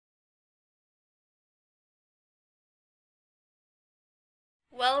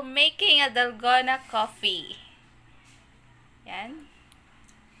While making a Dalgona coffee. Yan.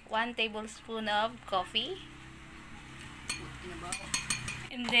 1 tablespoon of coffee.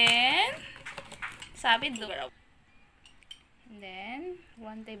 And then, And then,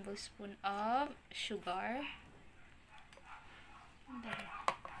 1 tablespoon of sugar. And then,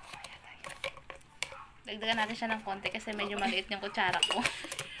 dagdagan natin siya ng konti kasi medyo maliit yung kutsara ko.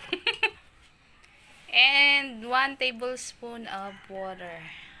 And 1 tablespoon of water.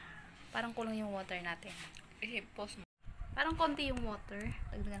 Parang kulang yung water natin. Pause mo. Parang konti yung water.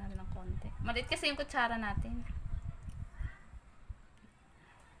 Dagdagan natin ng konti. Maliit kasi yung kutsara natin.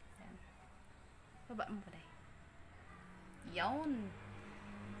 Ayan. Baba mo pala. Yawn.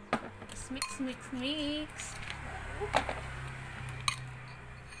 Mix, mix, mix.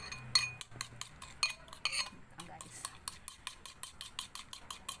 Guys.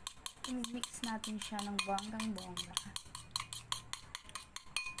 I-mix natin siya ng bonggang-bongga.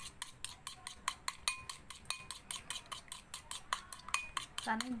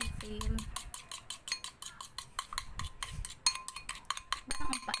 Sana hindi fail. Parang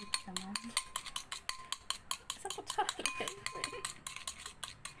ang pait naman. Isang kutsara lang.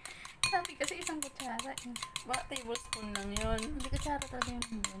 Sabi kasi isang kutsara eh. Baka tablespoon lang yun. Hindi kutsara talaga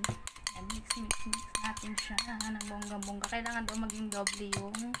yun. Yan, mix, mix, mix natin siya ng bonggang-bongga. Kailangan daw maging doble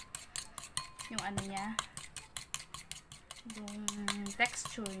yung ano niya. Yung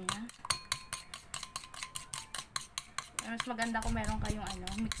texture niya. Mas maganda kung meron kayong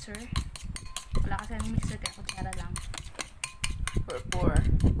mixer. Wala kasi yung mixer kaya kutsara lang. Pour.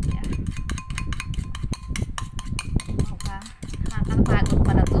 Yeah. Okay. Nakakapagod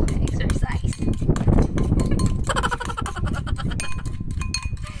pala to. Exercise.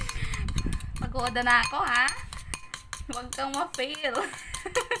 Pag-uoda na ako ha. Huwag kang ma-fail.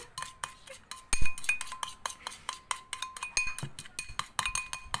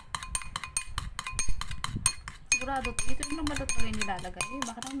 Sigurado to. Ito yung naman ito yung nilalagay.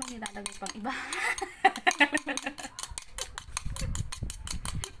 Baka naman may nilalagay pang iba.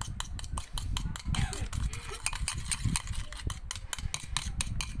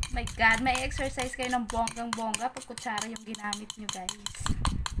 My God, may exercise kayo ng bonggang-bongga pag kutsara yung ginamit nyo, guys.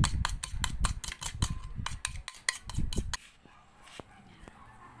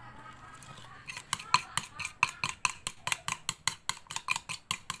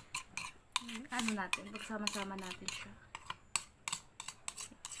 Ano natin, pagsama-sama natin siya.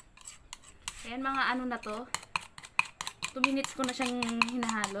 Ayan, mga ano na to. 2 minutes ko na siyang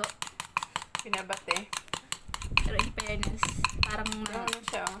hinahalo. Pinabate. Pero in fairness, parang Ano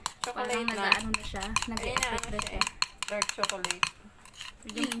siya? parang Chocolate na. nag-ano na siya. Nag-effect na siya. Dark chocolate.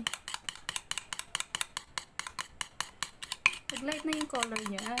 Nag-light na yung color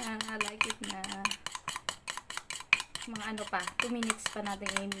niya. I like it na. Mga ano pa, 2 minutes pa natin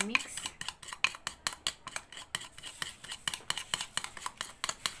i-mix.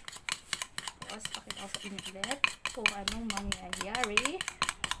 Tapos, pakita ko sa inyo ulit kung anong mangyayari.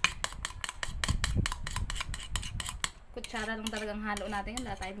 Kutsara lang talagang halo natin.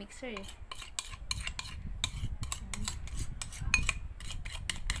 Wala tayong mixer eh.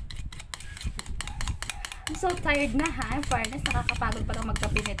 I'm so tired na ha. In fairness, nakakapagod pa lang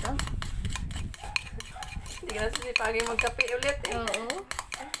magkape nito. Hindi ka na sisipagin magkape ulit eh. Oo.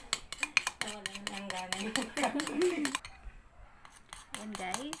 Wala nang gana. Ayan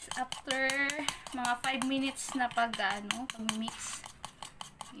guys. After mga 5 minutes na pag-mix,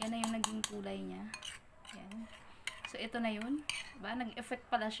 yan na yung naging kulay niya. Ayan. So, ito na yun. Diba? Nag-effect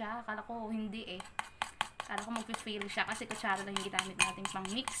pala siya. Akala ko hindi eh. Akala ko mag-feel siya kasi kutsara lang yung ginamit natin pang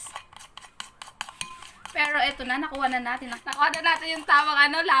mix. Pero ito na, nakuha na natin. Nakuha na natin yung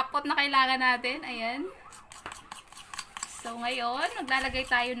tamang lapot na kailangan natin. Ayan. So, ngayon, maglalagay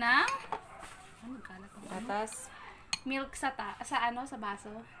tayo ng Gatas. milk sa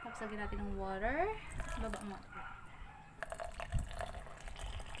baso. Tapos lagyan natin ng water. Baba mo.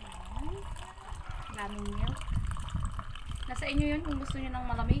 Ayan. Daming milk. Nasa inyo yun kung gusto nyo ng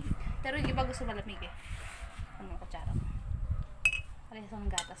malamig. Pero yung iba gusto malamig eh. Ano kutsara mo. Parehas ang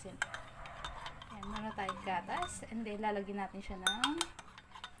gatas yun. Ayan, meron tayong gatas. And then, lalagyan natin siya ng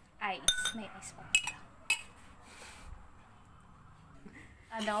ice. May ice pa.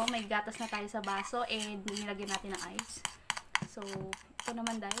 May gatas na tayo sa baso and nilagyan natin ng ice. So, ito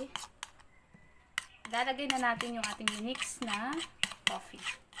naman dahil lalagay na natin yung ating mix na coffee.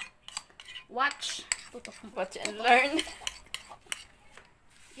 Watch! Tutok mo. Watch and learn.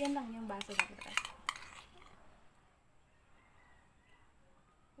 Yan lang yung baso natin.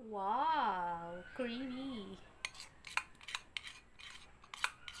 Wow! Creamy!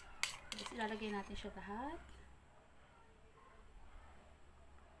 Tapos ilalagay natin siya lahat.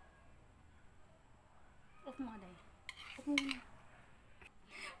 ko muna.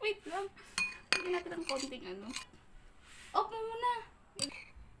 Wait lang. Bigyan natin ng konting ano. Off mo muna.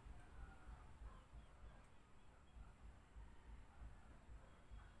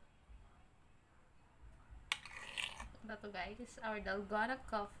 Ito to guys. Our Dalgona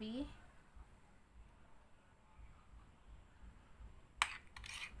coffee.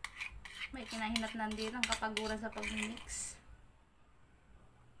 May kinahinatnan din ang kapaguran sa pag-mix.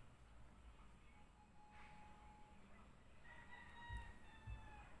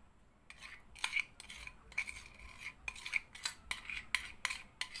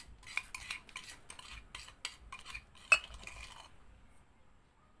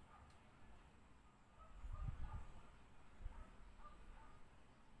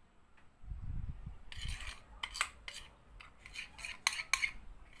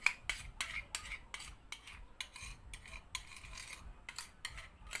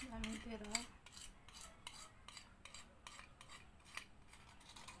 Daming tira.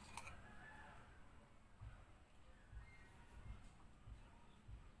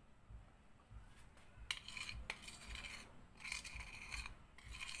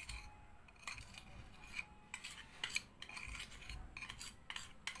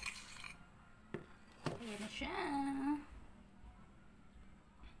 Ayan na siya.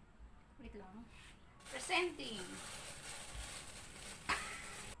 Wait lang. Presenting.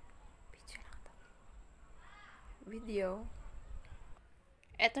 Video.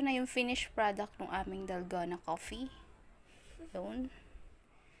 Ito na yung finished product ng aming Dalgona coffee. Yun.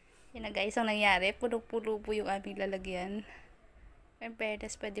 Yan na guys, ang nangyari. Puno-puno po yung aming lalagyan. In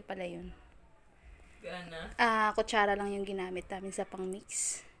fairness, pwede pala yun. Gana. Kutsara lang yung ginamit namin sa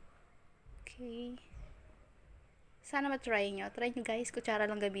pang-mix. Okay. Sana matry nyo. Try nyo guys, kutsara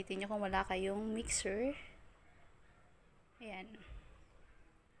lang gamitin nyo kung wala kayong mixer. Ayan.